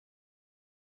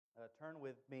Turn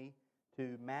with me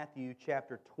to Matthew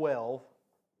chapter 12.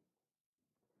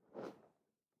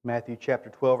 Matthew chapter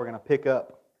 12, we're going to pick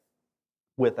up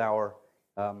with our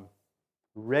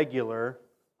regularly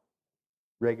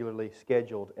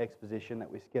scheduled exposition that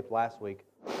we skipped last week.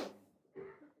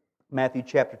 Matthew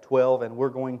chapter 12, and we're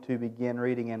going to begin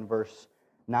reading in verse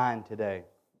 9 today.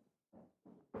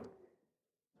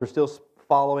 We're still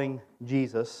following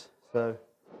Jesus. So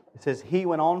it says, "He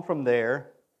went on from there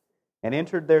and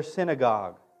entered their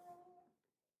synagogue.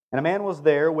 And a man was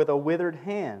there with a withered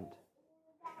hand.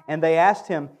 And they asked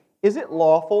him, 'Is it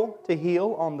lawful to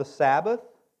heal on the Sabbath?'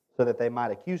 So that they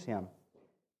might accuse him.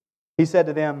 He said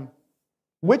to them,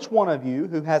 'Which one of you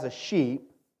who has a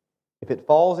sheep, if it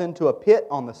falls into a pit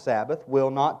on the Sabbath,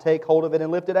 will not take hold of it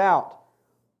and lift it out?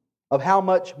 Of how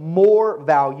much more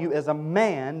value is a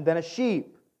man than a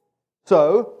sheep?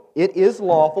 So it is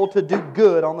lawful to do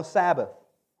good on the Sabbath.'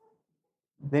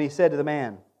 Then he said to the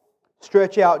man,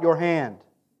 'Stretch out your hand.'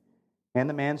 And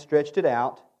the man stretched it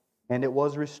out, and it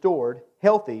was restored,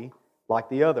 healthy like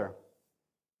the other.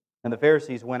 And the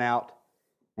Pharisees went out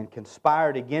and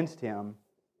conspired against him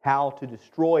how to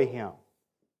destroy him."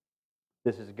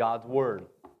 This is God's Word.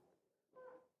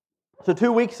 So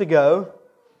 2 weeks ago,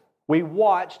 we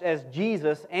watched as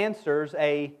Jesus answers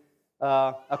a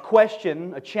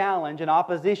question, a challenge, an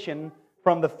opposition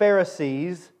from the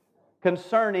Pharisees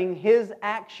concerning His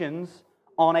actions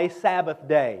on a Sabbath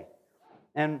day.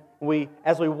 And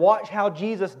as we watch how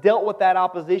Jesus dealt with that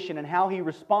opposition and how He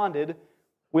responded,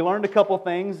 we learned a couple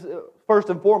things. First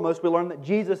and foremost, we learned that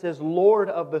Jesus is Lord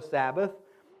of the Sabbath.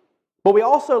 But we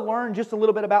also learned just a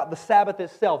little bit about the Sabbath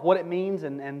itself, what it means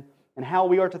and how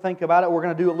we are to think about it. We're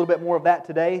going to do a little bit more of that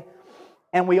today.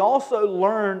 And we also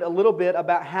learned a little bit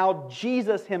about how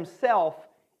Jesus Himself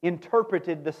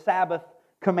interpreted the Sabbath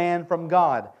command from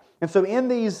God. And so in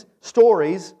these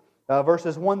stories,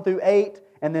 verses 1 through 8,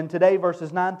 and then today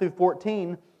verses 9 through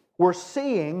 14, we're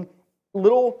seeing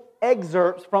little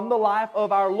excerpts from the life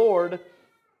of our Lord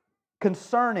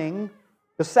concerning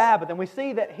the Sabbath. And we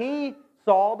see that He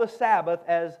saw the Sabbath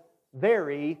as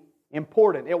very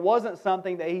important. It wasn't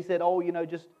something that He said,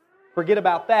 just forget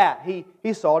about that.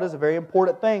 He saw it as a very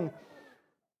important thing.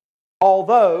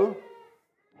 Although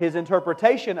His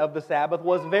interpretation of the Sabbath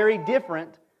was very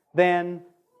different than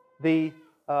the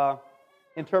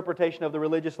interpretation of the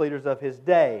religious leaders of His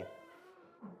day.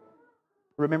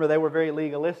 Remember, they were very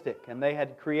legalistic, and they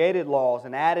had created laws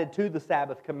and added to the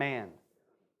Sabbath command.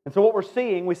 And so what we're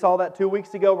seeing, we saw that 2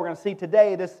 weeks ago, we're going to see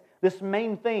today this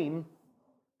main theme,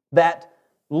 that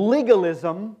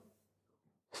legalism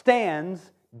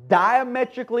stands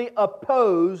diametrically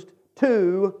opposed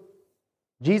to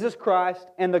Jesus Christ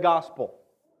and the gospel.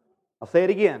 I'll say it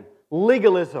again.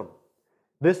 Legalism.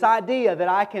 This idea that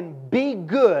I can be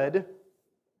good,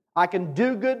 I can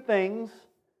do good things,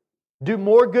 do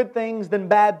more good things than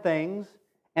bad things,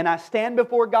 and I stand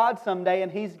before God someday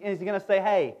and He's going to say,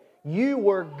 "Hey, you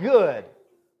were good,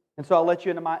 and so I'll let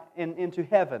you into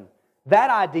heaven."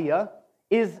 That idea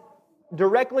is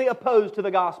directly opposed to the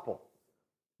gospel,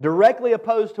 directly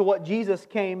opposed to what Jesus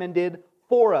came and did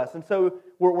for us. And so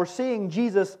we're seeing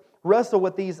Jesus wrestle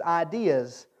with these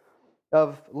ideas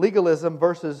of legalism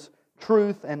versus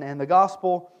truth and the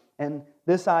gospel, and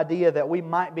this idea that we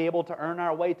might be able to earn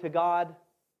our way to God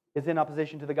is in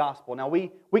opposition to the gospel. Now we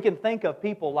can think of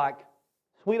people like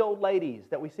sweet old ladies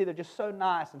that we see, they're just so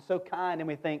nice and so kind, and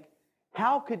we think,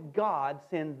 how could God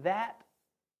send that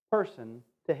person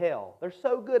to hell? They're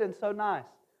so good and so nice.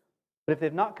 But if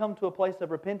they've not come to a place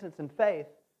of repentance and faith,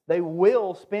 they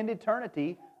will spend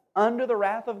eternity under the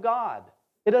wrath of God.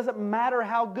 It doesn't matter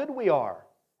how good we are.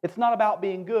 It's not about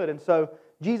being good. And so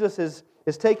Jesus is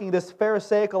taking this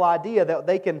Pharisaical idea that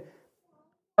they can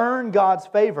earn God's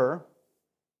favor,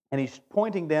 and He's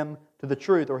pointing them to the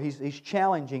truth, or He's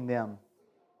challenging them.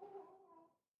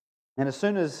 And as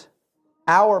soon as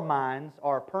our minds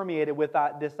are permeated with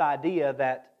this idea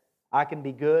that I can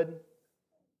be good,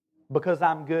 because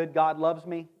I'm good, God loves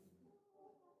me,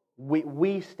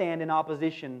 we stand in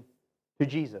opposition to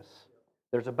Jesus.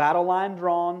 There's a battle line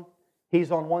drawn.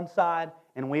 He's on one side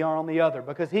and we are on the other.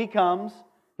 Because He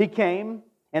came,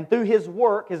 and through His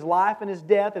work, His life and His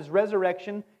death, His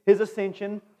resurrection, His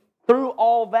ascension, through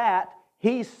all that,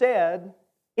 He said,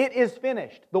 "It is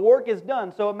finished. The work is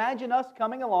done." So imagine us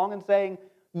coming along and saying,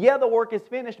 "Yeah, the work is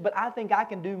finished, but I think I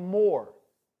can do more."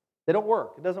 They don't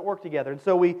work. It doesn't work together. And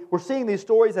so we're seeing these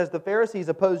stories as the Pharisees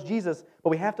oppose Jesus, but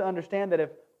we have to understand that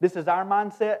if this is our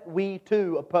mindset, we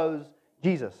too oppose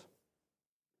Jesus.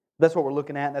 That's what we're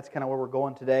looking at, and that's kind of where we're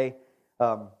going today.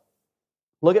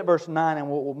 Look at verse 9 and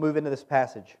we'll move into this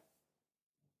passage.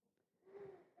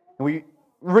 And we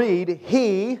read,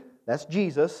 "He," that's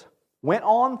Jesus, went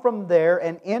on from there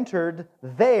and entered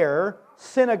their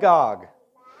synagogue.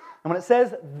 And when it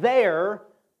says there,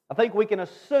 I think we can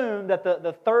assume that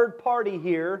the third party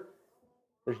here,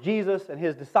 there's Jesus and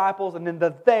His disciples, and then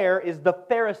the there is the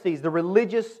Pharisees, the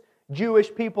religious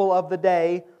Jewish people of the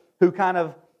day who kind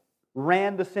of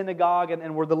ran the synagogue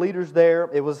and were the leaders there.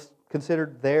 It was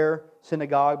considered their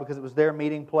synagogue because it was their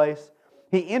meeting place.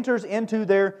 He enters into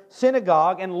their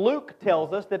synagogue, and Luke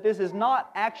tells us that this is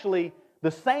not actually the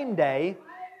same day,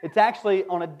 it's actually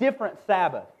on a different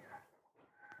Sabbath.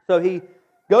 So he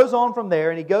goes on from there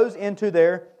and he goes into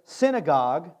their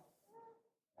synagogue,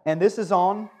 and this is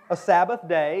on a Sabbath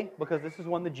day because this is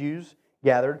when the Jews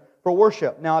gathered for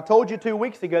worship. Now, I told you 2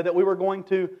 weeks ago that we were going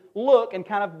to look and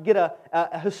kind of get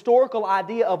a historical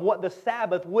idea of what the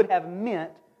Sabbath would have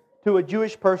meant to a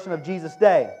Jewish person of Jesus'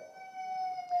 day.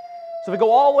 So if we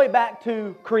go all the way back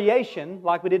to creation,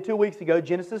 like we did 2 weeks ago,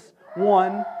 Genesis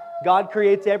 1, God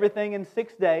creates everything in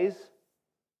 6 days,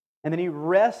 and then He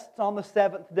rests on the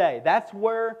seventh day. That's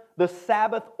where the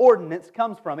Sabbath ordinance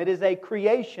comes from. It is a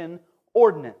creation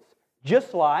ordinance.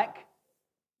 Just like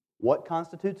what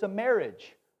constitutes a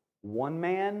marriage? One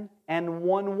man and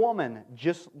one woman,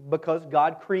 just because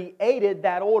God created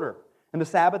that order. And the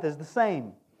Sabbath is the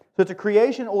same. So it's a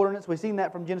creation ordinance. We've seen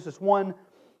that from Genesis 1.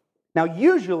 Now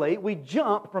usually we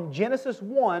jump from Genesis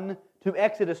 1 to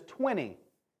Exodus 20.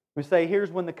 We say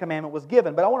here's when the commandment was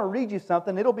given. But I want to read you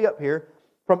something. It'll be up here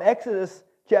from Exodus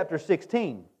chapter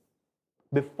 16.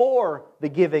 Before the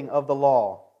giving of the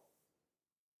law.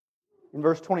 In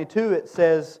verse 22 it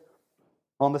says,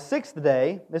 on the sixth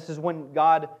day, this is when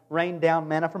God rained down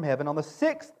manna from heaven. On the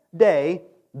sixth day,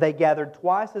 they gathered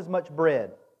twice as much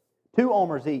bread, 2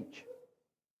 omers each.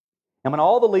 And when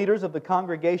all the leaders of the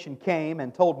congregation came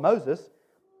and told Moses,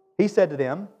 he said to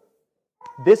them,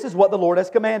 this is what the Lord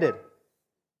has commanded.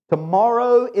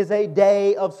 Tomorrow is a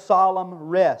day of solemn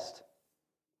rest,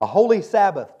 a holy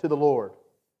Sabbath to the Lord.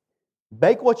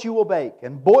 Bake what you will bake,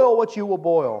 and boil what you will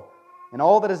boil, and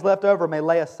all that is left over may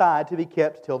lay aside to be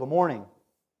kept till the morning.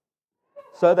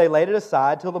 So they laid it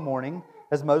aside till the morning,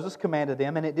 as Moses commanded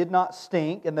them, and it did not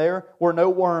stink, and there were no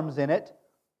worms in it.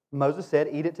 Moses said,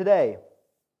 eat it today,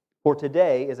 for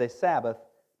today is a Sabbath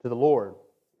to the Lord.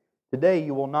 Today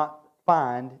you will not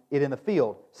find it in the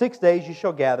field. 6 days you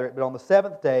shall gather it, but on the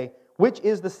seventh day, which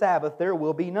is the Sabbath, there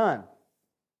will be none.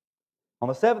 On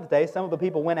the seventh day, some of the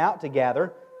people went out to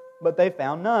gather, but they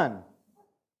found none.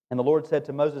 And the Lord said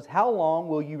to Moses, how long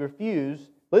will you refuse,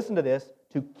 listen to this,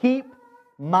 to keep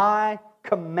my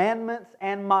commandments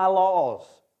and my laws?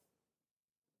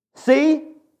 See,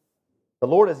 the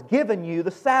Lord has given you the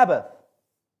Sabbath.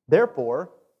 Therefore,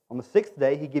 on the sixth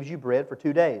day, He gives you bread for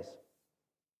 2 days.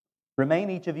 Remain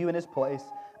each of you in his place.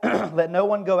 Let no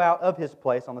one go out of his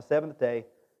place on the seventh day.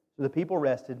 So the people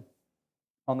rested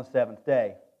on the seventh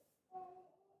day.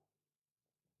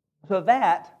 So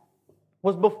that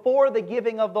was before the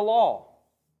giving of the law,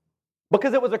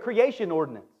 because it was a creation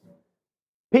ordinance.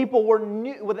 People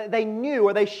they knew,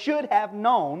 or they should have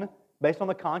known, based on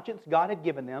the conscience God had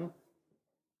given them,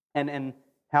 and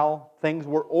how things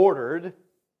were ordered,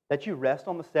 that you rest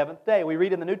on the seventh day. We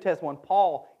read in the New Testament, when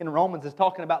Paul in Romans is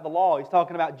talking about the law, he's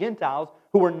talking about Gentiles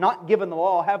who were not given the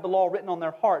law, have the law written on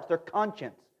their hearts, their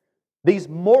conscience. These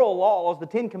moral laws, the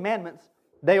Ten Commandments,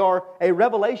 they are a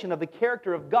revelation of the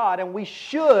character of God, and we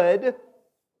should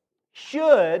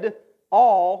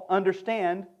all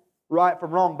understand right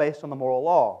from wrong based on the moral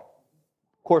law.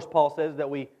 Of course, Paul says that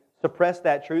we suppress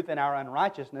that truth in our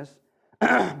unrighteousness,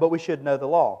 but we should know the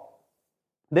law.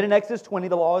 Then in Exodus 20,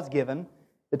 the law is given,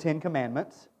 the Ten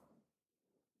Commandments.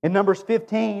 In Numbers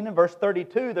 15, and verse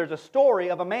 32, there's a story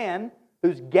of a man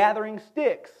who's gathering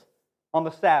sticks on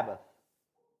the Sabbath.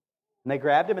 And they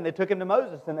grabbed him and they took him to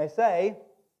Moses, and they say,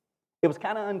 it was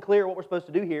kind of unclear what we're supposed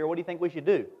to do here. What do you think we should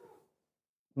do?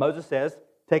 Moses says,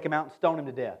 take him out and stone him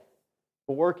to death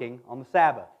for working on the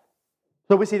Sabbath.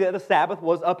 So we see that the Sabbath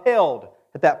was upheld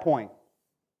at that point.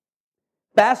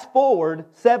 Fast forward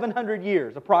 700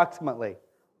 years approximately,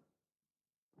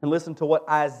 and listen to what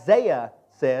Isaiah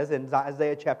says in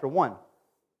Isaiah chapter 1.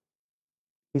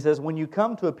 He says, when you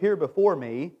come to appear before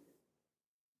me,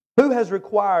 who has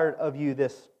required of you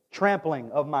this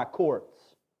trampling of my courts?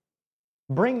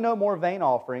 Bring no more vain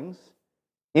offerings.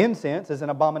 Incense is an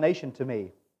abomination to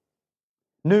me.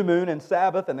 New moon and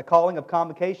Sabbath and the calling of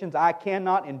convocations, I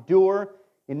cannot endure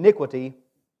iniquity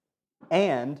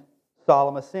and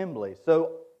solemn assembly.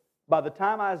 So by the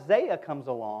time Isaiah comes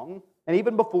along, and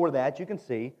even before that, you can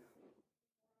see,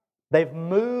 they've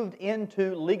moved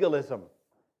into legalism.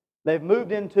 They've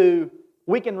moved into,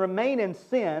 we can remain in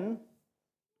sin,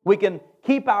 we can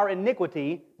keep our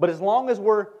iniquity, but as long as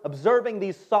we're observing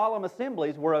these solemn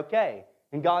assemblies, we're okay.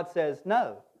 And God says,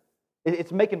 no.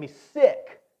 It's making me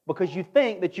sick because you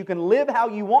think that you can live how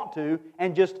you want to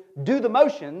and just do the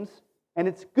motions and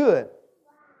it's good.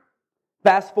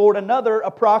 Fast forward another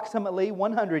approximately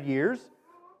 100 years,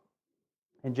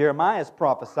 and Jeremiah is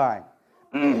prophesying.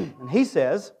 And he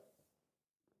says,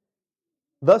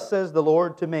 thus said the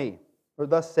Lord to me,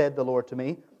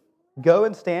 go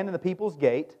and stand in the people's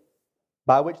gate,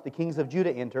 by which the kings of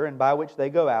Judah enter, and by which they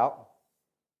go out,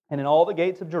 and in all the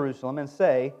gates of Jerusalem, and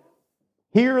say,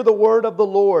 hear the word of the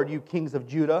Lord, you kings of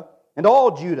Judah, and all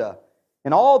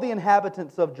the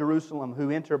inhabitants of Jerusalem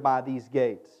who enter by these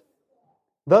gates.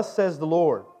 Thus says the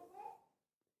Lord,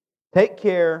 take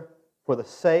care for the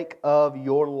sake of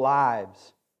your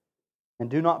lives, and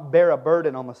do not bear a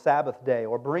burden on the Sabbath day,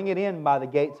 or bring it in by the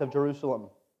gates of Jerusalem.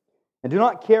 And do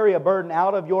not carry a burden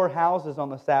out of your houses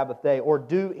on the Sabbath day, or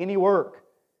do any work,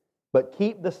 but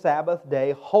keep the Sabbath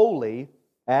day holy,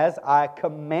 as I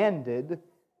commanded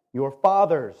your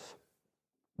fathers.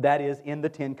 That is in the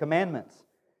Ten Commandments.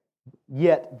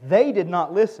 Yet they did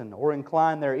not listen or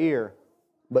incline their ear,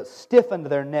 but stiffened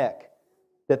their neck,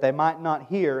 that they might not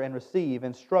hear and receive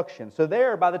instruction. So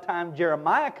there, by the time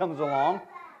Jeremiah comes along,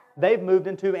 they've moved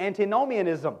into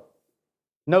antinomianism.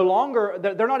 No longer,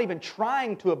 they're not even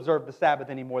trying to observe the Sabbath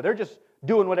anymore. They're just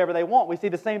doing whatever they want. We see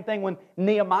the same thing when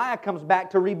Nehemiah comes back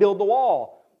to rebuild the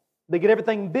wall. They get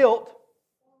everything built,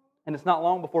 and it's not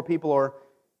long before people are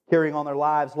carrying on their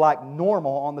lives like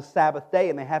normal on the Sabbath day,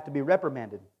 and they have to be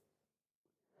reprimanded.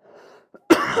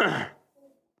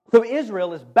 So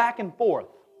Israel is back and forth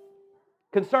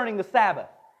concerning the Sabbath.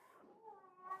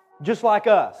 Just like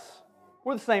us.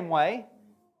 We're the same way.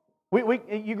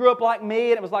 You grew up like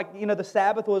me, and it was like, the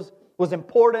Sabbath was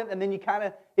important, and then you kind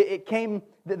of, it came,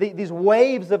 these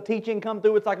waves of teaching come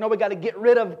through. It's like, no, we got to get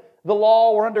rid of the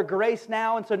law. We're under grace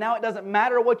now, and so now it doesn't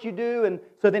matter what you do, and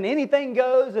so then anything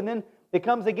goes, and then it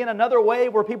comes again another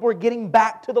wave where people are getting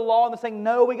back to the law, and they're saying,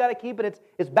 no, we got to keep it.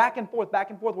 It's back and forth, back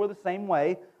and forth. We're the same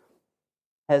way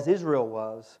as Israel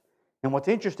was. And what's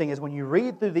interesting is when you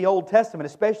read through the Old Testament,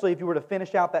 especially if you were to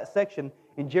finish out that section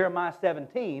in Jeremiah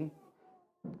 17,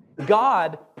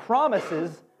 God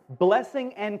promises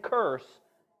blessing and curse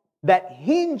that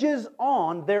hinges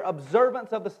on their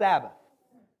observance of the Sabbath.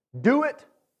 Do it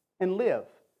and live.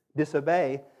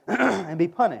 Disobey and be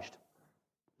punished.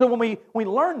 So when we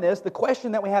learn this, the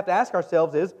question that we have to ask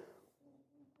ourselves is,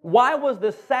 why was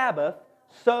the Sabbath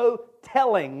so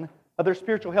telling of their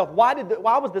spiritual health? Why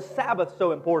was the Sabbath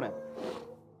so important?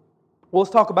 Well,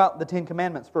 let's talk about the Ten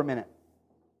Commandments for a minute.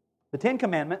 The Ten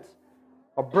Commandments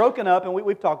are broken up, and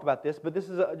we've talked about this, but this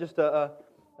is just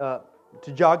to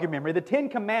jog your memory. The Ten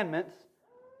Commandments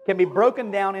can be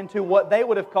broken down into what they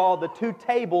would have called the two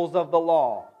tables of the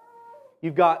law.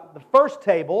 You've got the first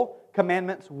table,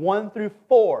 Commandments 1 through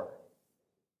 4.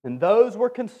 And those were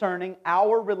concerning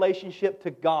our relationship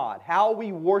to God, how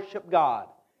we worship God.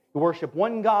 You worship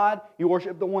one God, you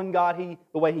worship the one God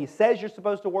the way He says you're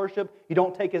supposed to worship. You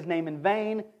don't take His name in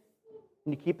vain,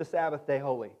 and you keep the Sabbath day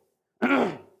holy.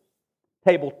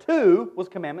 Table 2 was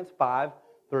Commandments 5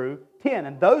 through 10.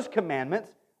 And those commandments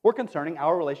were concerning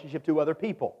our relationship to other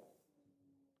people.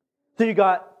 So you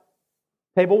got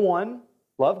Table 1,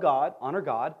 love God, honor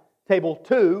God. Table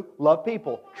 2, love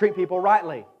people, treat people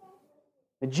rightly.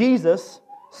 And Jesus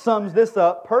sums this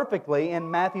up perfectly in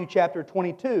Matthew chapter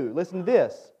 22. Listen to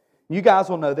this. You guys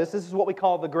will know this. This is what we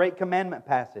call the Great Commandment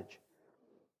passage.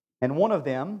 And one of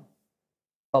them,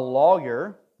 a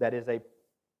lawyer, that is a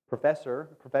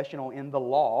professional in the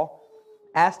law,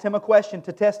 asked Him a question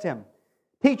to test Him.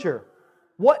 Teacher,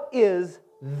 what is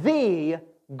the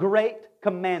great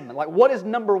commandment? Like, what is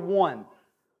number one?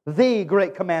 The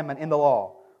great commandment in the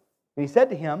law. And He said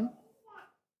to him,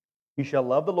 you shall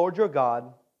love the Lord your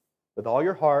God with all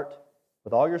your heart,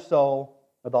 with all your soul,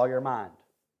 with all your mind.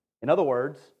 In other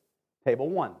words, table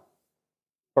 1.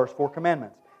 First 4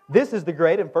 commandments. This is the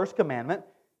great and first commandment.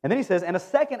 And then He says, and a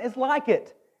second is like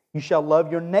it. You shall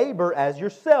love your neighbor as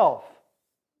yourself.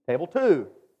 Table 2.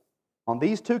 On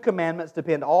these 2 commandments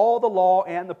depend all the law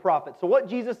and the prophets. So what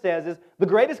Jesus says is the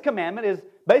greatest commandment is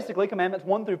basically commandments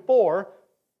 1 through 4,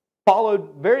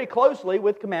 followed very closely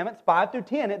with commandments 5 through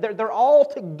 10. They're all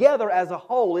together as a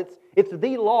whole. It's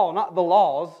the law, not the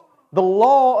laws. The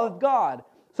law of God.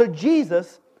 So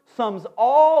Jesus sums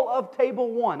all of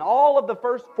table 1, all of the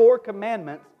first 4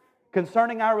 commandments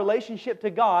concerning our relationship to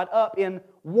God up in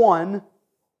one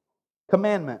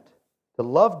commandment. To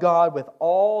love God with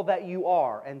all that you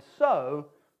are. And so,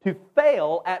 to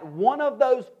fail at one of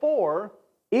those 4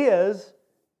 is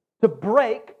to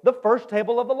break the first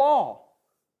table of the law.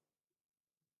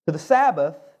 So the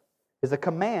Sabbath is a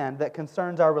command that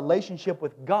concerns our relationship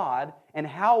with God and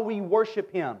how we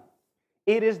worship Him.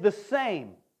 It is the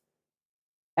same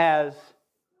as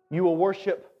you will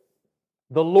worship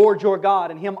the Lord your God,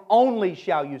 and Him only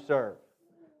shall you serve.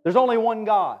 There's only one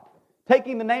God.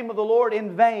 Taking the name of the Lord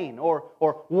in vain, or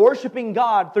worshiping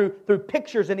God through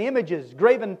pictures and images,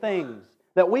 graven things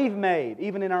that we've made,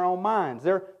 even in our own minds.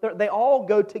 They all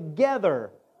go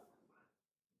together.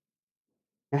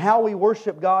 And how we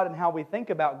worship God and how we think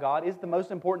about God is the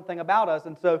most important thing about us.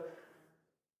 And so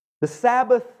the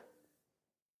Sabbath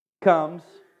comes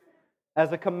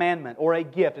as a commandment or a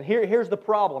gift. And here's the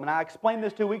problem, and I explained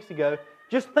this 2 weeks ago.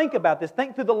 Just think about this.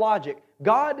 Think through the logic.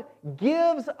 God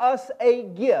gives us a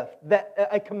gift,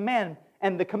 a command,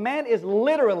 and the command is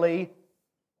literally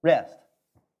rest.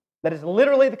 That is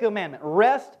literally the commandment.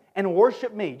 Rest and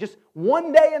worship me. Just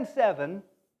one day in 7,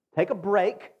 take a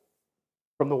break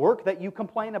from the work that you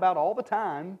complain about all the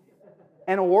time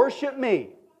and worship me.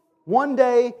 One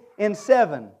day in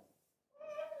 7.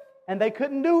 And they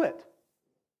couldn't do it.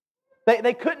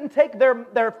 They couldn't take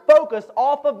their focus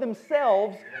off of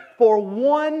themselves for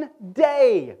one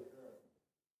day.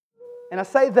 And I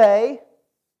say they,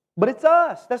 but it's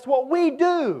us. That's what we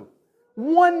do.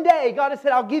 One day, God has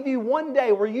said, I'll give you one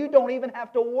day where you don't even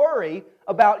have to worry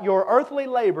about your earthly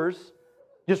labors.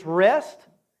 Just rest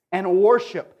and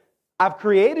worship. I've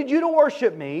created you to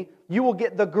worship me. You will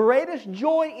get the greatest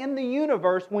joy in the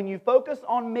universe when you focus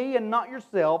on me and not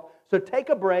yourself. So take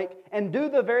a break and do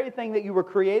the very thing that you were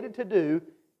created to do.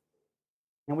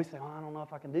 And we say, oh, I don't know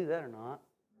if I can do that or not.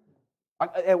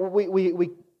 We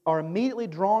are immediately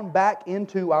drawn back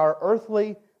into our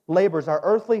earthly labors, our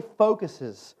earthly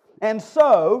focuses. And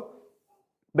so,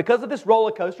 because of this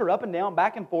roller coaster, up and down,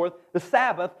 back and forth, the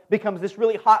Sabbath becomes this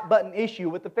really hot button issue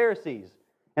with the Pharisees.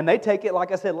 And they take it,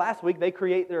 like I said last week,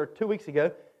 or 2 weeks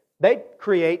ago, they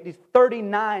create these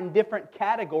 39 different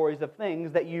categories of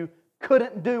things that you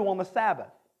couldn't do on the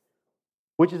Sabbath,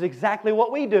 which is exactly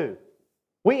what we do.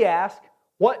 We ask,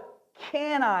 what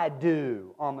can I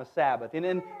do on the Sabbath? And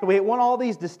then we want all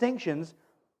these distinctions,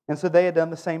 and so they had done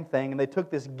the same thing, and they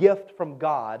took this gift from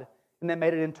God, and they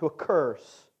made it into a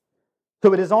curse.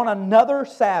 So it is on another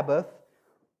Sabbath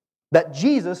that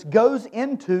Jesus goes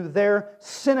into their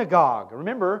synagogue.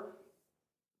 Remember,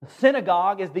 the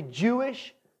synagogue is the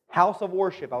Jewish house of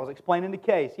worship. I was explaining the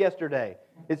case yesterday.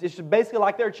 It's basically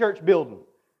like their church building.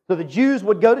 So the Jews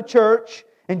would go to church,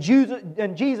 and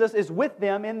Jesus is with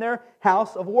them in their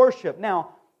house of worship.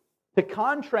 Now, to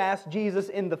contrast Jesus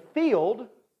in the field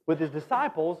with His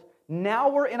disciples, now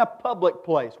we're in a public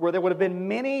place where there would have been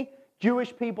many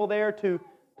Jewish people there to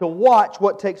watch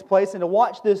what takes place and to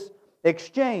watch this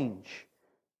exchange.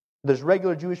 There's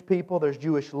regular Jewish people, there's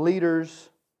Jewish leaders.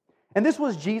 And this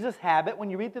was Jesus' habit.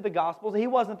 When you read through the Gospels, He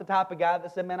wasn't the type of guy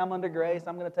that said, man, I'm under grace,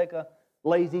 I'm going to take a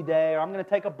lazy day, or I'm going to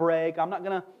take a break, I'm not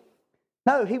going to...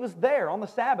 No, He was there on the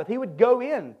Sabbath. He would go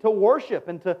in to worship,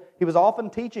 and He was often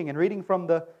teaching and reading from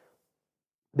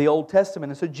the Old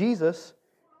Testament. And so Jesus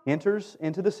enters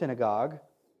into the synagogue,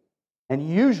 and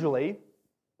usually,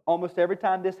 almost every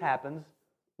time this happens,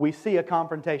 we see a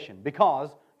confrontation, because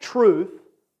truth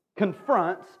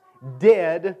confronts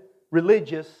dead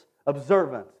religious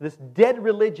observance. This dead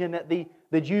religion that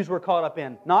the Jews were caught up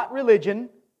in. Not religion,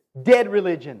 dead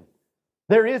religion.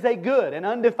 There is a good and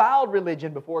undefiled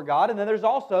religion before God, and then there's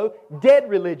also dead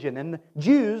religion. And the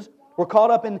Jews were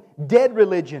caught up in dead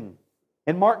religion.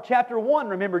 In Mark chapter 1,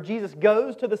 remember, Jesus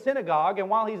goes to the synagogue, and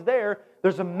while He's there,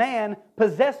 there's a man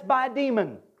possessed by a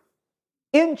demon.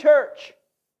 In church,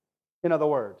 in other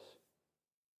words.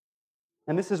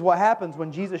 And this is what happens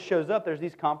when Jesus shows up. There's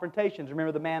these confrontations.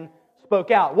 Remember, the man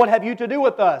spoke out. What have you to do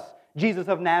with us, Jesus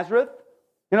of Nazareth?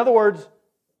 In other words,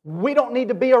 we don't need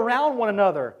to be around one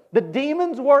another. The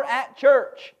demons were at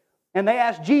church, and they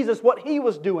asked Jesus what He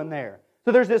was doing there.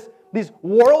 So there's these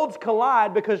worlds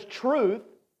collide because truth,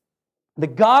 the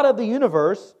God of the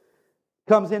universe,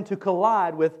 comes in to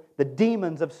collide with the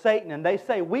demons of Satan. And they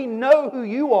say, we know who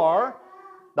you are,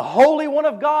 the Holy One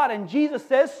of God. And Jesus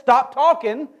says, stop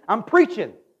talking, I'm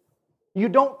preaching. You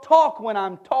don't talk when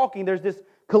I'm talking. There's this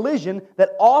collision that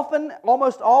often,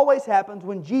 almost always happens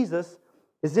when Jesus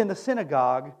is in the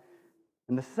synagogue.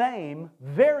 And the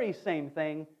very same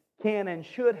thing can and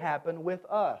should happen with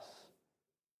us.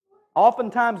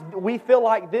 Oftentimes we feel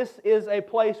like this is a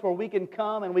place where we can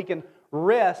come and we can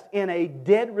rest in a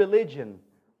dead religion.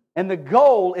 And the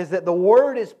goal is that the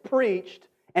Word is preached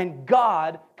and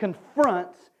God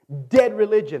confronts dead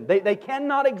religion. They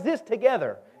cannot exist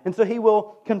together. And so He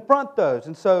will confront those.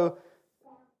 And so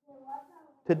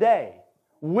today,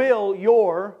 will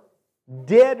your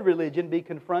dead religion be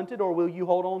confronted, or will you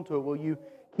hold on to it? Will you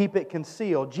keep it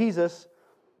concealed. Jesus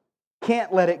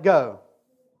can't let it go.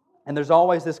 And there's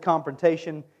always this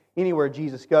confrontation anywhere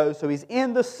Jesus goes. So he's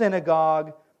in the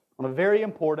synagogue on a very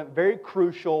important, very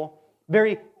crucial,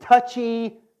 very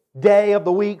touchy day of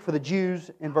the week for the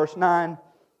Jews in verse 9.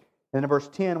 And in verse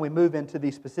 10, we move into the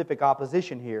specific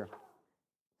opposition here.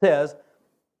 It says,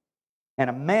 and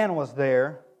a man was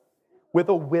there with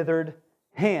a withered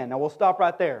hand. Now we'll stop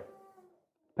right there.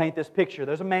 Paint this picture.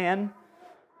 There's a man.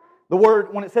 The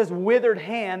word, when it says withered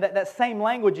hand, that same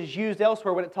language is used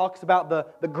elsewhere when it talks about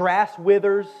the grass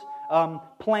withers,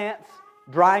 plants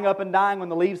drying up and dying when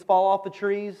the leaves fall off the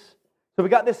trees. So we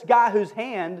got this guy whose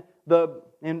hand,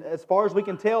 and as far as we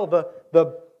can tell,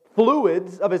 the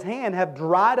fluids of his hand have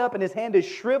dried up and his hand is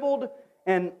shriveled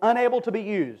and unable to be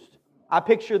used. I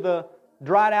picture the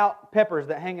dried out peppers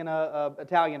that hang in an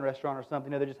Italian restaurant or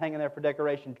something. They're just hanging there for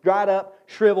decoration. Dried up,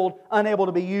 shriveled, unable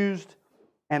to be used.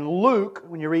 And Luke,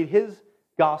 when you read his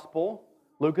gospel,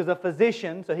 Luke is a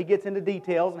physician, so he gets into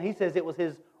details, and he says it was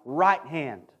his right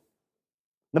hand.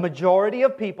 The majority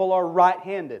of people are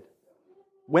right-handed.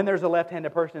 When there's a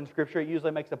left-handed person in Scripture, it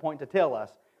usually makes a point to tell us.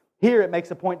 Here it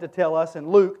makes a point to tell us in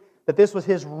Luke that this was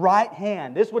his right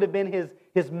hand. This would have been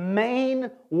his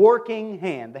main working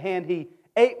hand. The hand he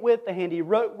ate with, the hand he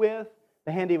wrote with,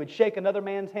 the hand he would shake another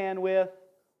man's hand with.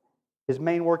 His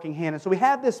main working hand. And so we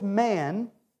have this man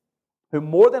who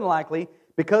more than likely,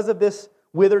 because of this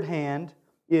withered hand,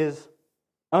 is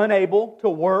unable to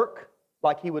work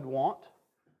like he would want.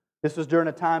 This was during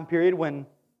a time period when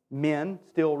men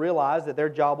still realized that their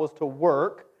job was to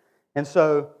work. And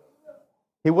so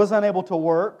he was unable to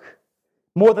work,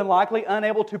 more than likely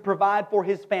unable to provide for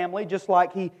his family just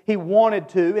like he wanted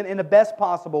to in the best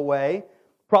possible way.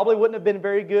 Probably wouldn't have been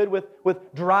very good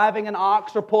with driving an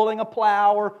ox or pulling a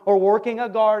plow or working a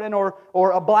garden or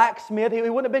a blacksmith. He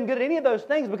wouldn't have been good at any of those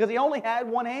things because he only had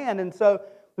one hand. And so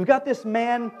we've got this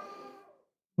man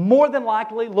more than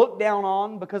likely looked down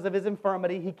on because of his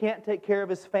infirmity. He can't take care of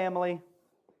his family.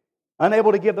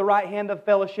 Unable to give the right hand of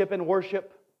fellowship and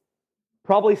worship.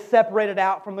 Probably separated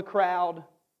out from the crowd.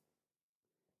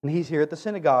 And he's here at the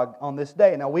synagogue on this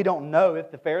day. Now we don't know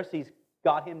if the Pharisees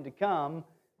got him to come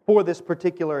for this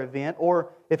particular event,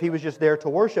 or if he was just there to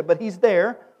worship, but he's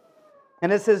there.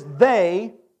 And it says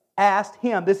they asked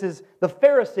him, this is the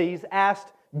Pharisees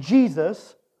asked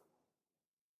Jesus,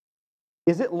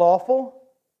 is it lawful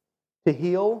to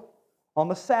heal on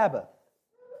the Sabbath?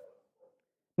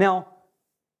 Now,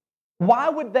 why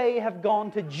would they have gone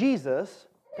to Jesus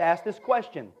to ask this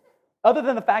question? Other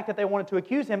than the fact that they wanted to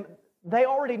accuse him, they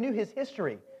already knew his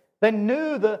history. They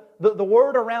knew the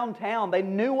word around town. They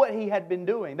knew what he had been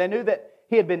doing. They knew that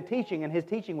he had been teaching, and his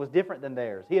teaching was different than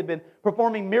theirs. He had been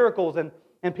performing miracles,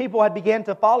 and people had begun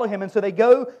to follow him. And so they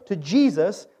go to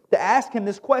Jesus to ask him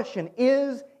this question,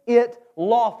 is it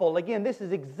lawful? Again, this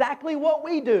is exactly what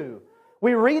we do.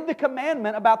 We read the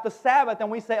commandment about the Sabbath,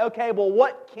 and we say, okay, well,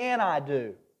 what can I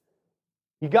do?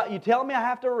 You tell me I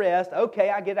have to rest. Okay,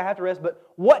 I have to rest, but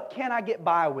what can I get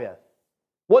by with?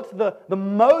 What's the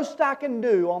most I can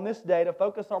do on this day to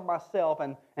focus on myself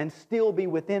and still be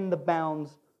within the bounds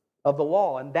of the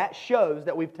law? And that shows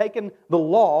that we've taken the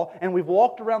law and we've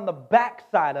walked around the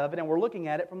backside of it and we're looking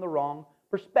at it from the wrong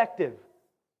perspective.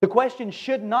 The question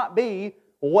should not be,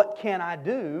 what can I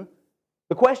do?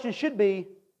 The question should be,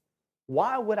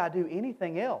 why would I do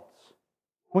anything else?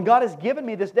 When God has given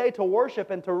me this day to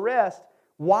worship and to rest,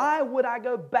 why would I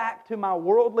go back to my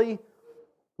worldly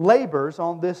labors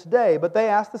on this day? But they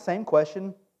ask the same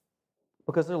question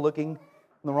because they're looking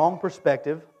from the wrong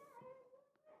perspective.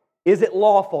 Is it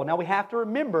lawful? Now we have to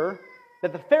remember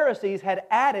that the Pharisees had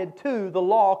added to the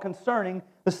law concerning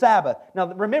the Sabbath.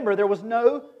 Now remember, there was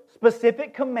no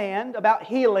specific command about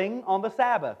healing on the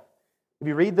Sabbath. If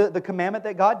you read the commandment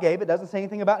that God gave, it doesn't say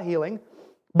anything about healing.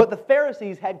 But the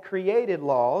Pharisees had created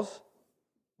laws,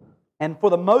 and for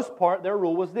the most part, their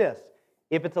rule was this.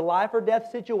 If it's a life or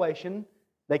death situation,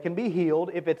 they can be healed.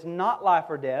 If it's not life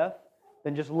or death,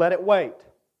 then just let it wait.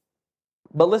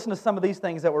 But listen to some of these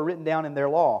things that were written down in their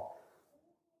law.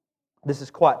 This is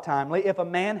quite timely. If a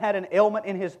man had an ailment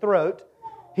in his throat,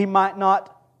 he might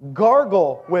not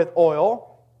gargle with oil,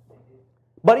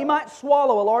 but he might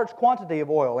swallow a large quantity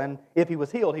of oil. And if he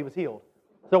was healed, he was healed.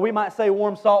 So we might say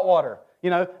warm salt water.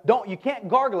 You can't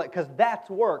gargle it because that's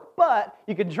work. But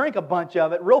you can drink a bunch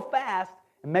of it real fast,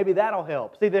 and maybe that'll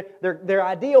help. See, their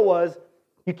idea was,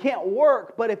 you can't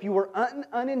work, but if you were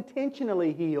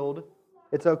unintentionally healed,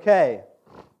 it's okay.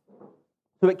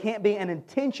 So it can't be an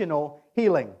intentional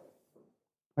healing.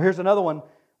 Here's another one.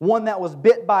 One that was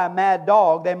bit by a mad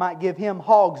dog, they might give him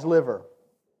hog's liver.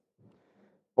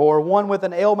 Or one with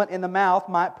an ailment in the mouth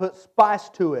might put spice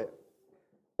to it.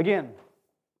 Again,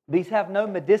 these have no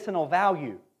medicinal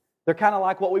value. They're kind of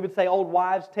like what we would say old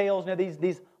wives' tales,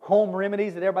 these home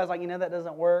remedies that everybody's like, that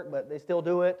doesn't work, but they still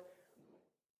do it.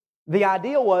 The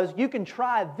idea was you can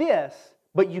try this,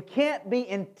 but you can't be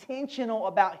intentional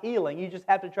about healing. You just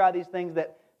have to try these things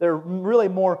that they're really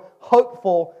more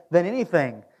hopeful than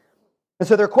anything. And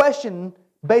so their question,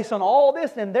 based on all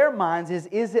this in their minds,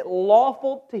 is it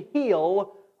lawful to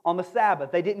heal on the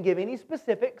Sabbath? They didn't give any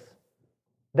specifics.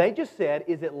 They just said,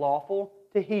 is it lawful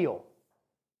to heal?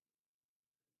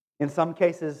 In some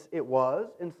cases it was,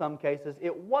 in some cases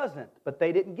it wasn't. But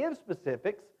they didn't give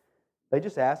specifics. They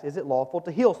just asked, is it lawful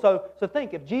to heal? So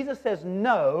think, if Jesus says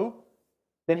no,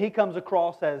 then He comes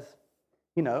across as,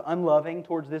 unloving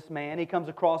towards this man. He comes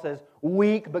across as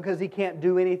weak because he can't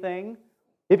do anything.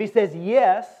 If He says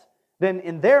yes, then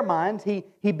in their minds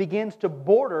He begins to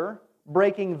border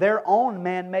breaking their own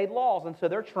man-made laws. And so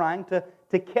they're trying to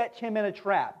catch Him in a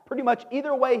trap. Pretty much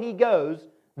either way He goes,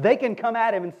 they can come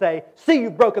at Him and say, see,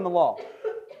 you've broken the law.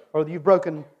 Or you've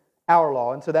broken our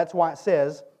law. And so that's why it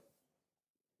says,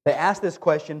 they asked this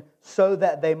question so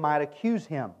that they might accuse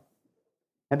Him.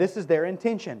 And this is their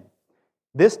intention.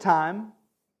 This time,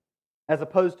 as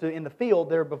opposed to in the field,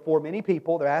 they're before many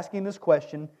people. They're asking this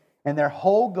question. And their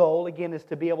whole goal, again, is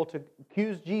to be able to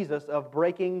accuse Jesus of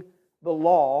breaking the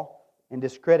law and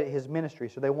discredit His ministry.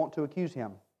 So they want to accuse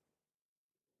Him.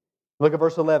 Look at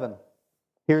verse 11.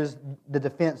 Here's the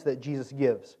defense that Jesus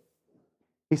gives.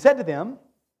 He said to them,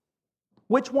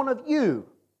 which one of you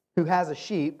who has a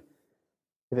sheep,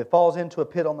 if it falls into a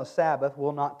pit on the Sabbath,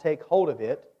 will not take hold of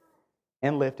it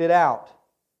and lift it out?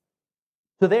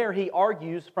 So there He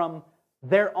argues from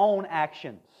their own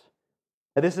actions.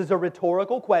 Now, this is a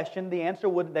rhetorical question. The answer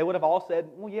they would have all said,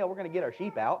 well, yeah, we're going to get our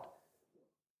sheep out.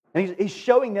 And he's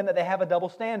showing them that they have a double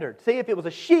standard. See, if it was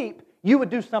a sheep, you would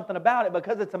do something about it.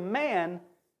 Because it's a man,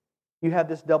 you have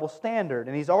this double standard.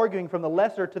 And He's arguing from the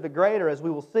lesser to the greater, as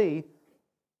we will see.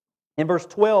 In verse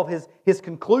 12, his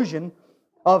conclusion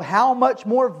of how much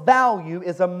more value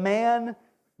is a man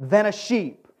than a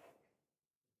sheep.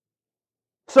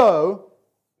 So,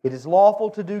 it is lawful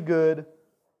to do good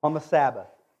on the Sabbath.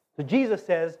 So Jesus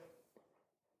says,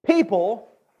 people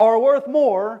are worth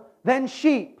more than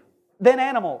sheep, than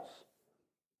animals.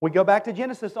 We go back to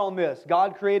Genesis on this.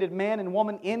 God created man and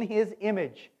woman in His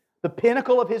image, the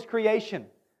pinnacle of His creation.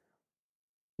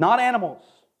 Not animals.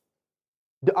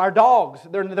 Our dogs,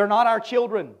 they're not our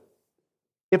children.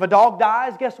 If a dog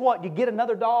dies, guess what? You get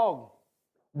another dog.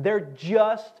 They're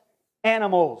just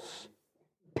animals.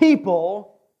 People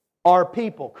are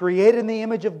people, created in the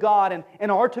image of God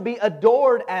and are to be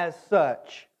adored as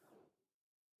such.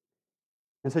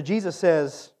 And so Jesus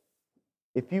says,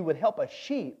 if you would help a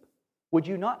sheep, would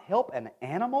you not help an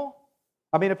animal?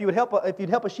 I mean, if you'd help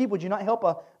a sheep, would you not help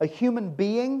a human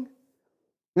being?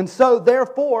 And so,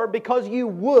 therefore, because you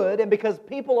would, and because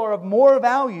people are of more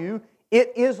value,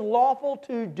 it is lawful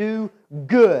to do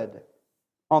good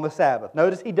on the Sabbath.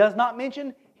 Notice He does not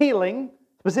mention healing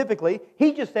specifically.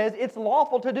 He just says it's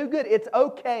lawful to do good. It's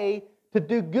okay to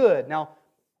do good. Now,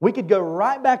 we could go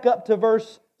right back up to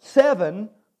verse 7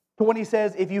 to when He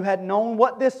says, if you had known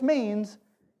what this means,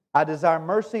 I desire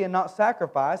mercy and not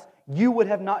sacrifice, you would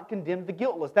have not condemned the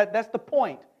guiltless. That's the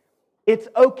point. It's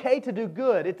okay to do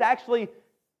good. It's actually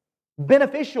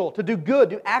beneficial to do good,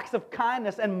 do acts of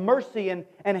kindness and mercy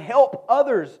and help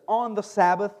others on the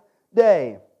Sabbath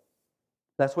day.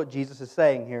 That's what Jesus is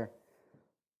saying here.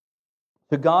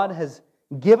 So God has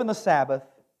given the Sabbath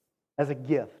as a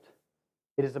gift.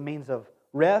 It is a means of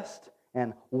rest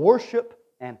and worship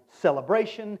and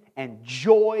celebration and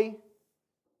joy.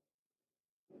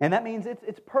 And that means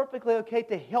it's perfectly okay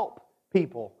to help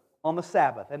people on the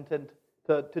Sabbath and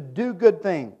to do good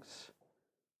things.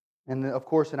 And of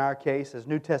course, in our case, as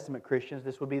New Testament Christians,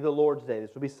 this would be the Lord's Day.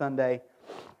 This would be Sunday.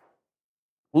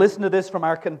 Listen to this from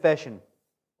our confession.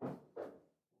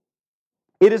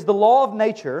 It is the law of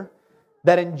nature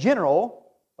that in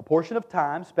general, a portion of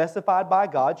time specified by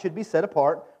God should be set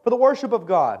apart for the worship of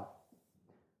God.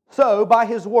 So, by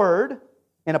His Word,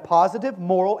 in a positive,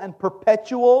 moral, and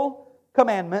perpetual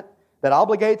commandment that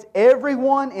obligates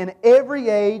everyone in every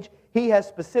age, He has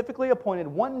specifically appointed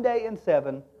one day in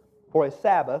 7 for a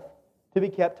Sabbath to be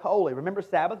kept holy. Remember,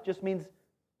 Sabbath just means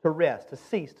to rest, to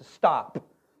cease, to stop.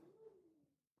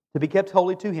 To be kept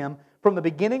holy to Him. From the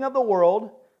beginning of the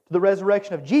world to the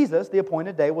resurrection of Jesus, the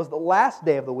appointed day was the last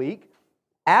day of the week.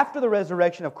 After the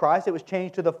resurrection of Christ, it was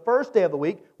changed to the first day of the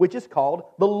week, which is called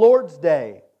the Lord's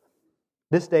Day.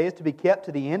 This day is to be kept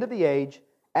to the end of the age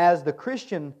as the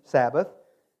Christian Sabbath,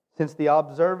 since the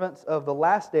observance of the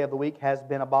last day of the week has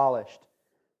been abolished.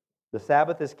 The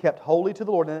Sabbath is kept holy to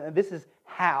the Lord, and this is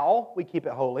how we keep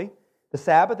it holy. The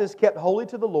Sabbath is kept holy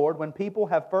to the Lord when people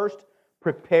have first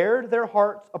prepared their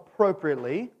hearts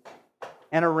appropriately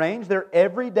and arranged their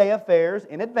everyday affairs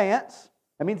in advance.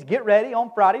 That means get ready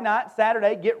on Friday night,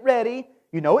 Saturday, get ready.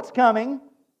 You know it's coming.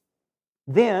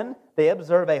 Then they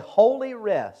observe a holy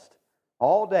rest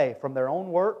all day from their own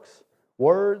works,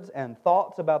 words, and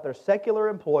thoughts about their secular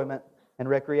employment and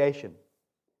recreation.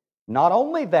 Not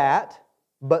only that,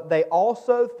 but they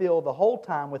also fill the whole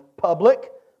time with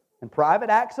public and private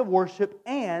acts of worship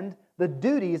and the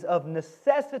duties of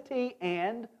necessity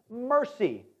and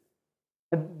mercy.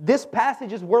 And this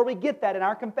passage is where we get that in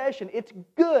our confession. It's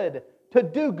good to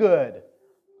do good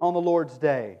on the Lord's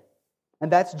day.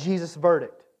 And that's Jesus'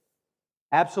 verdict.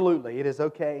 Absolutely, it is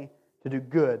okay to do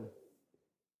good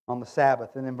on the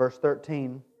Sabbath. And then verse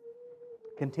 13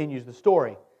 continues the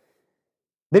story.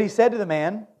 Then he said to the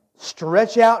man,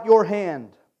 "Stretch out your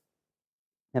hand."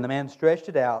 And the man stretched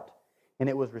it out, and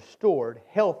it was restored,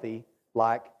 healthy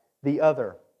like the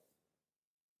other.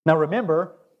 Now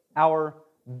remember our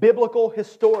biblical,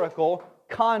 historical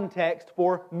context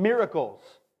for miracles.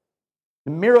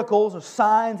 The miracles or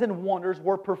signs and wonders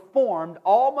were performed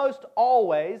almost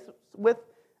always, with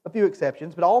a few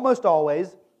exceptions, but almost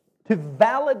always to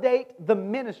validate the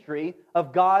ministry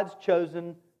of God's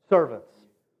chosen servants.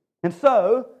 And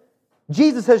so,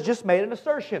 Jesus has just made an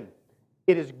assertion.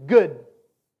 It is good,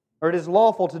 or it is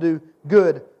lawful to do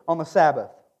good on the Sabbath.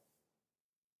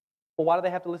 Well, why do they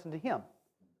have to listen to Him?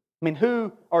 I mean,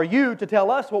 who are you to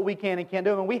tell us what we can and can't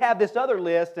do? I mean, we have this other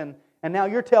list, and now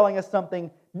you're telling us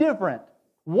something different.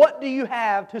 What do you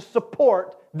have to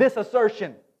support this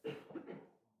assertion?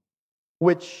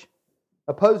 Which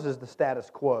opposes the status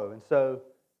quo. And so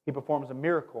He performs a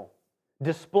miracle,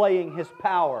 displaying His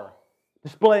power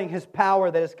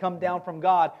that has come down from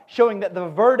God, showing that the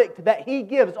verdict that He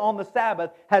gives on the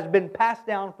Sabbath has been passed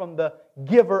down from the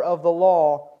giver of the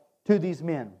law to these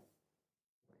men.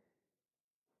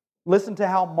 Listen to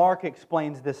how Mark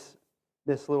explains this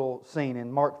little scene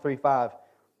in Mark 3:5.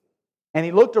 And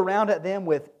He looked around at them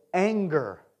with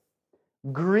anger,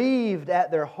 grieved at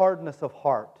their hardness of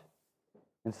heart,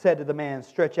 and said to the man,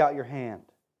 "Stretch out your hand."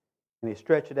 And he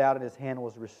stretched it out, and his hand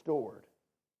was restored.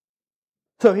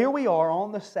 So here we are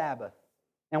on the Sabbath,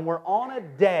 and we're on a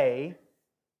day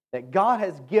that God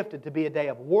has gifted to be a day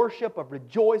of worship, of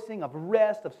rejoicing, of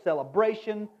rest, of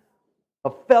celebration,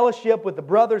 of fellowship with the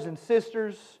brothers and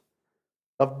sisters,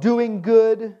 of doing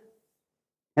good.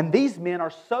 And these men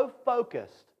are so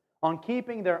focused on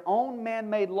keeping their own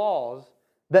man-made laws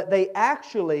that they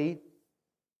actually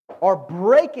are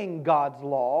breaking God's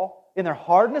law in their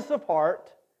hardness of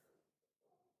heart,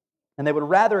 and they would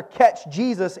rather catch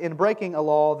Jesus in breaking a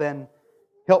law than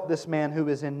help this man who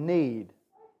is in need.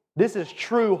 This is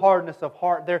true hardness of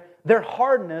heart. Their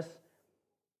hardness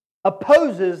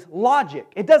opposes logic.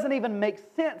 It doesn't even make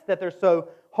sense that they're so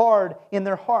hard in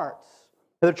their hearts.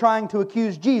 They're trying to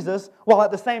accuse Jesus while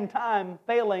at the same time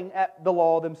failing at the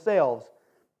law themselves.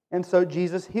 And so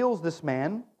Jesus heals this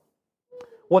man.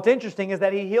 What's interesting is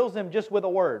that He heals him just with a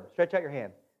word. Stretch out your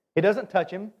hand. He doesn't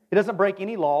touch him. He doesn't break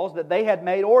any laws that they had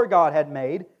made or God had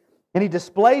made. And He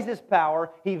displays His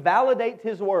power. He validates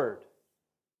His word.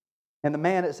 And the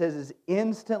man, it says, is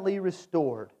instantly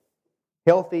restored,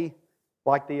 healthy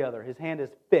like the other. His hand is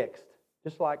fixed,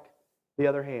 just like the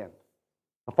other hand.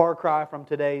 A far cry from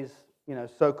today's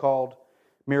so-called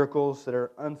miracles that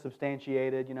are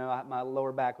unsubstantiated. My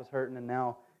lower back was hurting and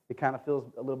now it kind of feels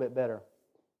a little bit better.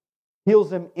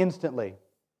 Heals him instantly.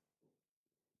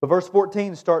 But verse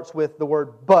 14 starts with the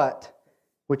word "but,"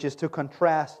 which is to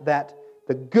contrast that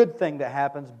the good thing that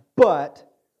happens, but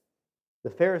the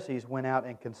Pharisees went out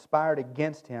and conspired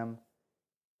against Him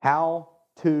how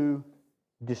to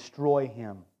destroy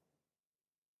Him.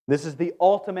 This is the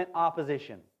ultimate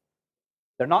opposition.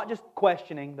 They're not just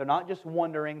questioning, they're not just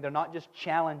wondering, they're not just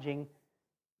challenging.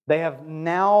 They have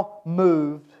now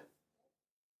moved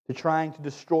to trying to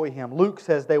destroy Him. Luke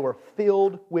says they were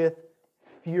filled with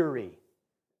fury.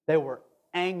 They were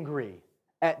angry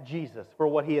at Jesus for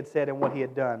what He had said and what He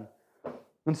had done.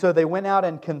 And so they went out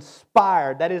and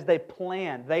conspired. That is, they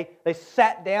planned. They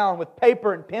sat down with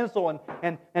paper and pencil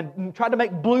and tried to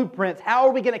make blueprints. How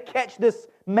are we going to catch this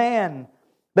man?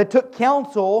 They took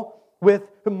counsel with,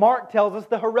 who Mark tells us,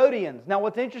 the Herodians. Now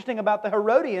what's interesting about the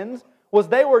Herodians was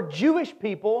they were Jewish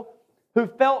people who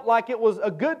felt like it was a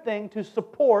good thing to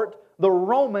support the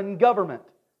Roman government.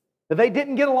 They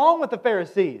didn't get along with the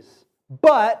Pharisees,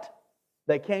 but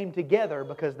they came together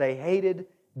because they hated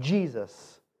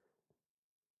Jesus.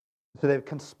 So they've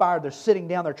conspired, they're sitting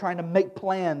down, they're trying to make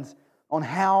plans on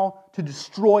how to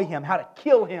destroy Him, how to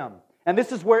kill Him. And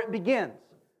this is where it begins.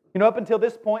 Up until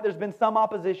this point, there's been some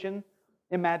opposition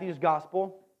in Matthew's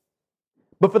gospel.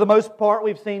 But for the most part,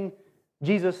 we've seen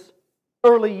Jesus'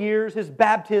 early years, His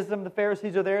baptism. The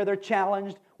Pharisees are there. They're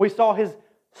challenged. We saw His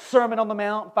Sermon on the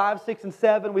Mount, 5, 6, and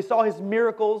 7. We saw His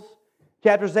miracles,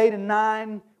 chapters 8 and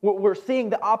 9. We're seeing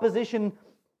the opposition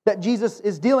that Jesus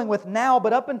is dealing with now.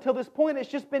 But up until this point, it's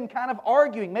just been kind of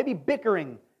arguing, maybe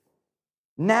bickering.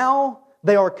 Now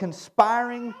they are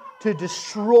conspiring to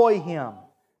destroy Him.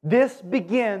 This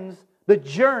begins the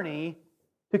journey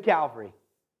to Calvary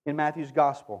in Matthew's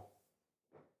gospel.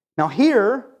 Now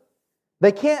here,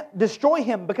 they can't destroy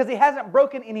Him because He hasn't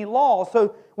broken any law.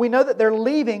 So we know that they're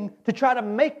leaving to try to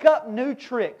make up new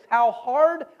tricks. How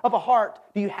hard of a heart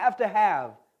do you have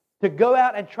to go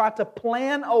out and try to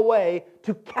plan a way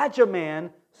to catch a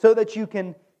man so that you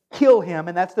can kill him?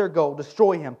 And that's their goal,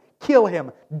 destroy him, kill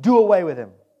him, do away with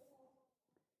him.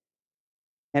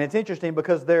 And it's interesting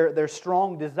because their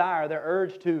strong desire, their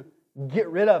urge to get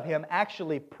rid of Him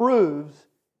actually proves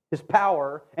His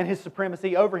power and His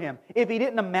supremacy over him. If He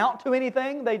didn't amount to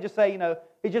anything, they just say,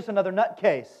 He's just another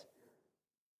nutcase.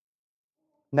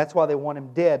 And that's why they want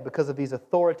Him dead, because of these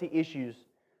authority issues.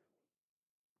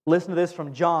 Listen to this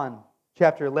from John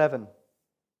chapter 11.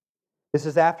 This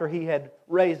is after He had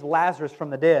raised Lazarus from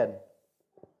the dead.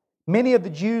 Many of the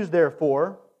Jews,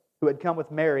 therefore, who had come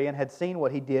with Mary and had seen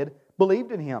what He did,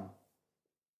 believed in Him.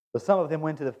 But some of them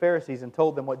went to the Pharisees and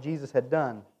told them what Jesus had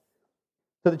done.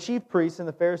 So the chief priests and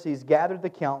the Pharisees gathered the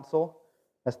council,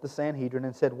 that's the Sanhedrin,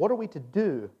 and said, "What are we to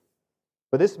do?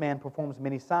 For this man performs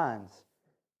many signs."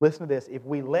 Listen to this. "If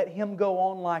we let him go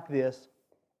on like this,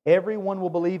 everyone will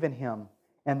believe in him,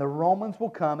 and the Romans will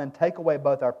come and take away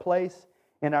both our place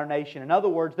and our nation." In other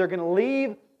words, they're going to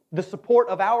leave the support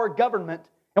of our government,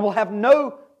 and we'll have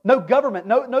no government,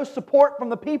 no support from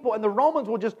the people, and the Romans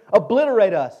will just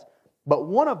obliterate us. But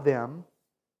one of them,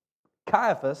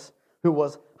 Caiaphas, who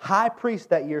was high priest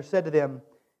that year, said to them,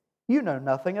 "You know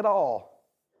nothing at all,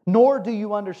 nor do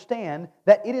you understand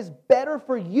that it is better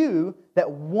for you that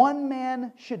one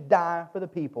man should die for the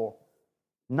people,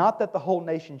 not that the whole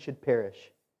nation should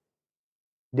perish."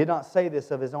 He did not say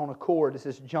this of his own accord. This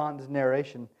is John's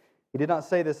narration. He did not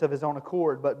say this of his own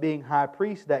accord, but being high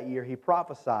priest that year, he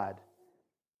prophesied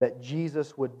that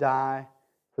Jesus would die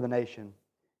for the nation,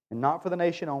 and not for the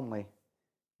nation only,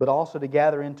 but also to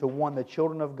gather into one the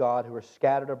children of God who are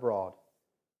scattered abroad.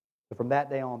 So from that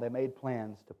day on, they made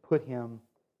plans to put Him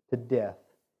to death.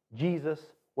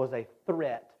 Jesus was a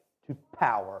threat to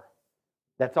power.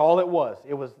 That's all it was.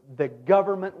 It was the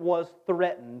government was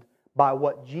threatened by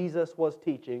what Jesus was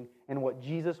teaching and what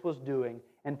Jesus was doing,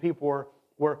 and people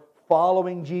were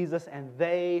following Jesus, and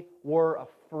they were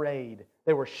afraid.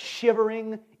 They were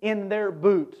shivering in their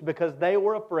boots because they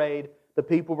were afraid the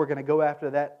people were going to go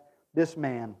after this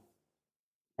man.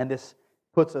 And this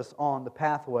puts us on the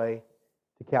pathway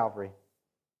to Calvary.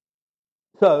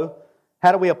 So,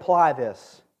 how do we apply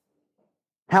this?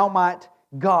 How might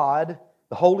God,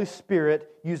 the Holy Spirit,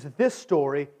 use this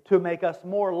story to make us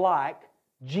more like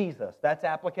Jesus? That's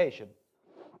application.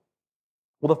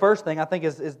 Well, the first thing I think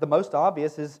is the most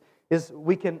obvious is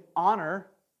we can honor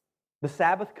the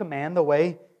Sabbath command the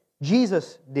way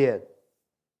Jesus did.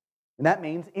 And that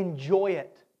means enjoy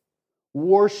it,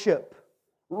 worship,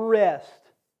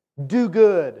 rest, do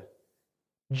good,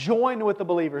 join with the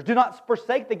believers. Do not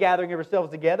forsake the gathering of yourselves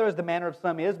together as the manner of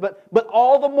some is, but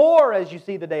all the more as you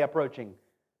see the day approaching.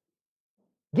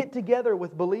 Get together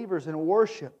with believers and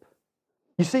worship.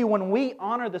 You see, when we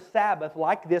honor the Sabbath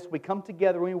like this, we come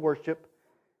together and we worship,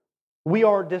 we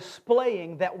are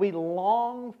displaying that we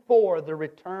long for the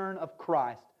return of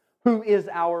Christ, who is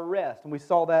our rest. And we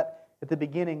saw that at the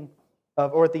beginning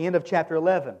or at the end of chapter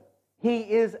 11. He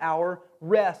is our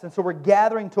rest. And so we're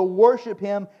gathering to worship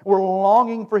Him. We're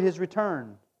longing for His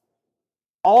return.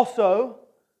 Also,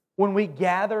 when we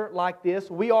gather like this,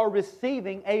 we are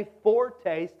receiving a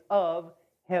foretaste of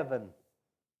heaven.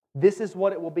 This is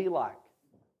what it will be like.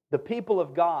 The people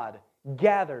of God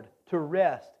gathered to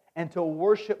rest and to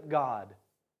worship God,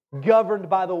 governed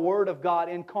by the Word of God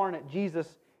incarnate, Jesus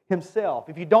Himself.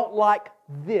 If you don't like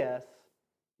this,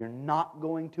 you're not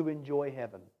going to enjoy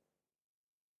heaven.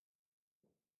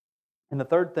 And the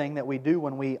third thing that we do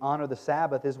when we honor the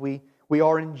Sabbath is we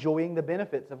are enjoying the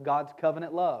benefits of God's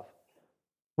covenant love.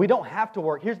 We don't have to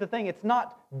work. Here's the thing, it's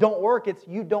not don't work, it's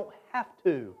you don't have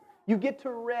to. You get to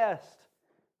rest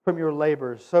from your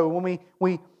labors. So when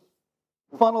we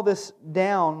funnel this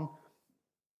down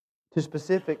to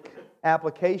specific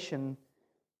application,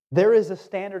 there is a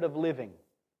standard of living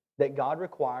that God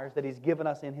requires that He's given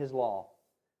us in His law.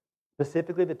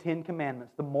 Specifically the Ten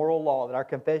Commandments, the moral law that our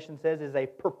confession says is a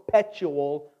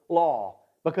perpetual law.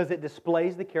 because it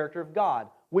displays the character of God,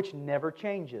 which never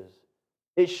changes.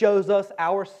 It shows us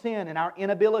our sin and our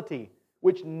inability,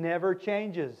 which never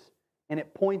changes. And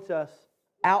it points us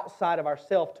outside of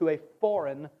ourselves to a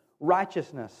foreign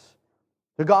righteousness.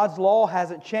 So God's law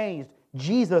hasn't changed.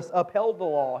 Jesus upheld the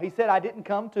law. He said, I didn't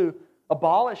come to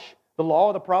abolish the law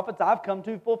of the prophets. I've come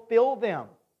to fulfill them.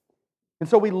 And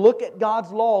so we look at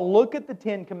God's law, look at the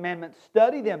 10 Commandments,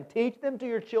 study them, teach them to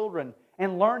your children,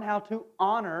 and learn how to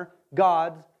honor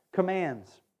God's commands.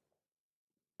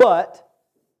 But,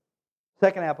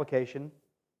 second application,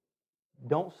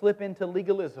 don't slip into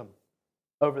legalism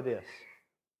over this.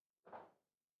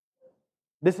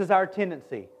 This is our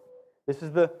tendency. This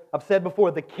is I've said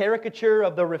before, the caricature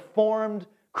of the Reformed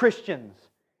Christians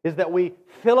is that we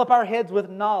fill up our heads with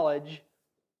knowledge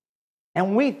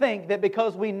and we think that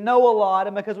because we know a lot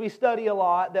and because we study a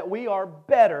lot that we are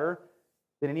better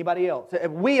than anybody else.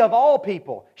 We of all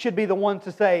people should be the ones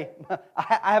to say,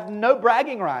 I have no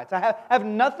bragging rights. I have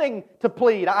nothing to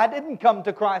plead. I didn't come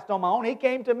to Christ on my own. He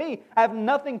came to me. I have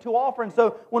nothing to offer. And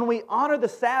so when we honor the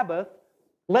Sabbath,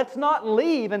 let's not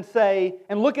leave and say,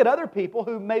 and look at other people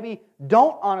who maybe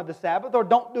don't honor the Sabbath or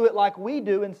don't do it like we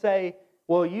do and say,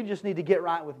 well, you just need to get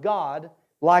right with God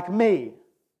like me.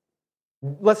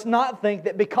 Let's not think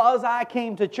that because I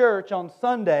came to church on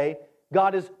Sunday,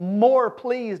 God is more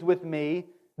pleased with me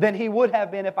than He would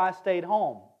have been if I stayed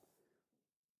home.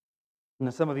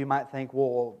 And some of you might think,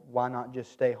 well, why not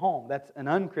just stay home? That's an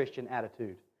unchristian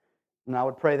attitude. And I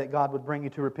would pray that God would bring you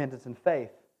to repentance and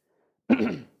faith.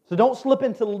 So don't slip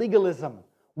into legalism.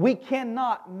 We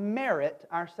cannot merit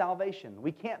our salvation.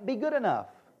 We can't be good enough.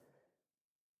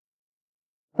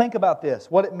 Think about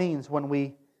this, what it means when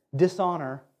we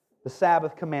dishonor the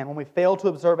Sabbath command, when we fail to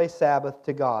observe a Sabbath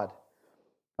to God.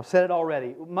 I've said it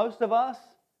already. Most of us,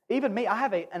 even me, I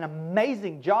have an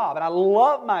amazing job and I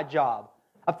love my job.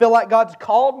 I feel like God's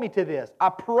called me to this. I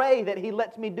pray that He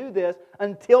lets me do this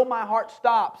until my heart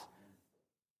stops.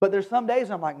 But there's some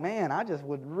days I'm like, man, I just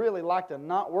would really like to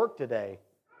not work today.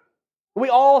 We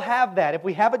all have that. If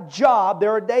we have a job,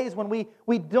 there are days when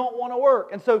we don't want to work.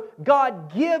 And so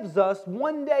God gives us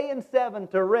one day in 7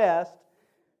 to rest,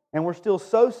 and we're still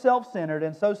so self-centered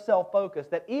and so self-focused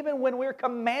that even when we're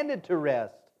commanded to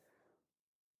rest,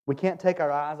 we can't take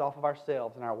our eyes off of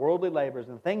ourselves and our worldly labors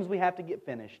and things we have to get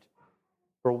finished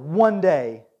for one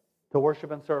day to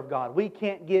worship and serve God. We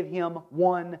can't give Him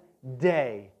one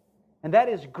day. And that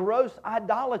is gross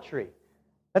idolatry.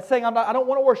 That's saying, I don't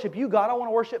want to worship you, God. I want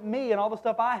to worship me and all the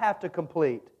stuff I have to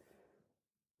complete.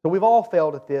 So we've all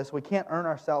failed at this. We can't earn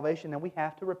our salvation, and we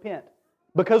have to repent.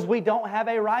 Because we don't have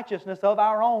a righteousness of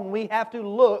our own, we have to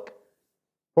look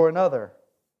for another.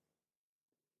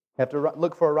 We have to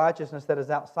look for a righteousness that is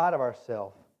outside of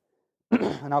ourselves.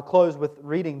 And I'll close with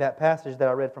reading that passage that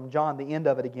I read from John, the end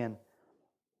of it again.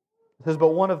 It says, but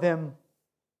one of them,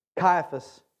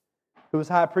 Caiaphas, who was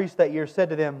high priest that year, said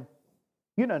to them,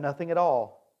 you know nothing at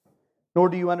all, nor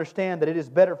do you understand that it is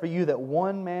better for you that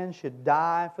one man should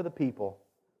die for the people,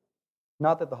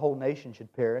 not that the whole nation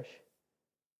should perish.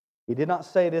 He did not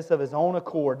say this of his own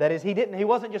accord. That is, he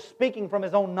wasn't just speaking from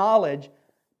his own knowledge,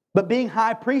 but being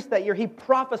high priest that year, he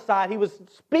prophesied. He was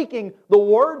speaking the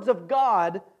words of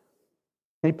God,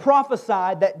 and he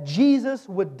prophesied that Jesus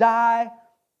would die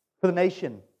for the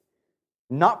nation.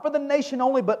 Not for the nation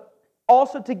only, but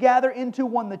also to gather into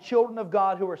one the children of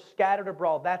God who are scattered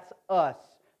abroad. That's us.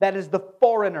 That is the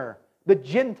foreigner, the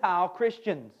Gentile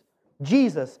Christians.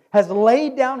 Jesus has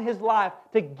laid down His life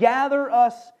to gather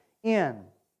us in.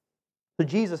 So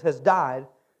Jesus has died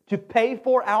to pay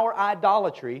for our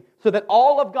idolatry so that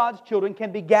all of God's children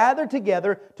can be gathered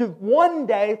together to one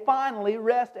day finally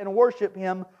rest and worship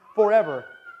Him forever.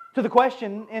 So the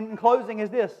question in closing is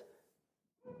this: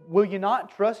 will you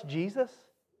not trust Jesus?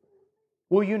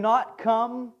 Will you not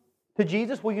come to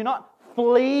Jesus? Will you not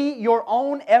flee your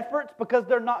own efforts because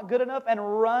they're not good enough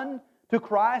and run to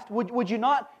Christ? Would you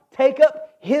not take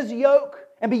up His yoke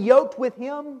and be yoked with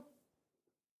Him?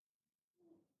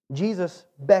 Jesus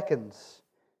beckons,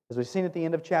 as we've seen at the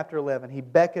end of chapter 11, He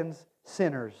beckons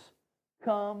sinners,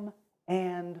 come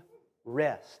and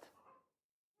rest.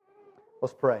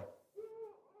 Let's pray.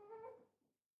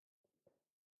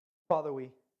 Father,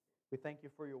 we thank You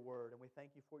for Your word and we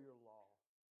thank You for Your law.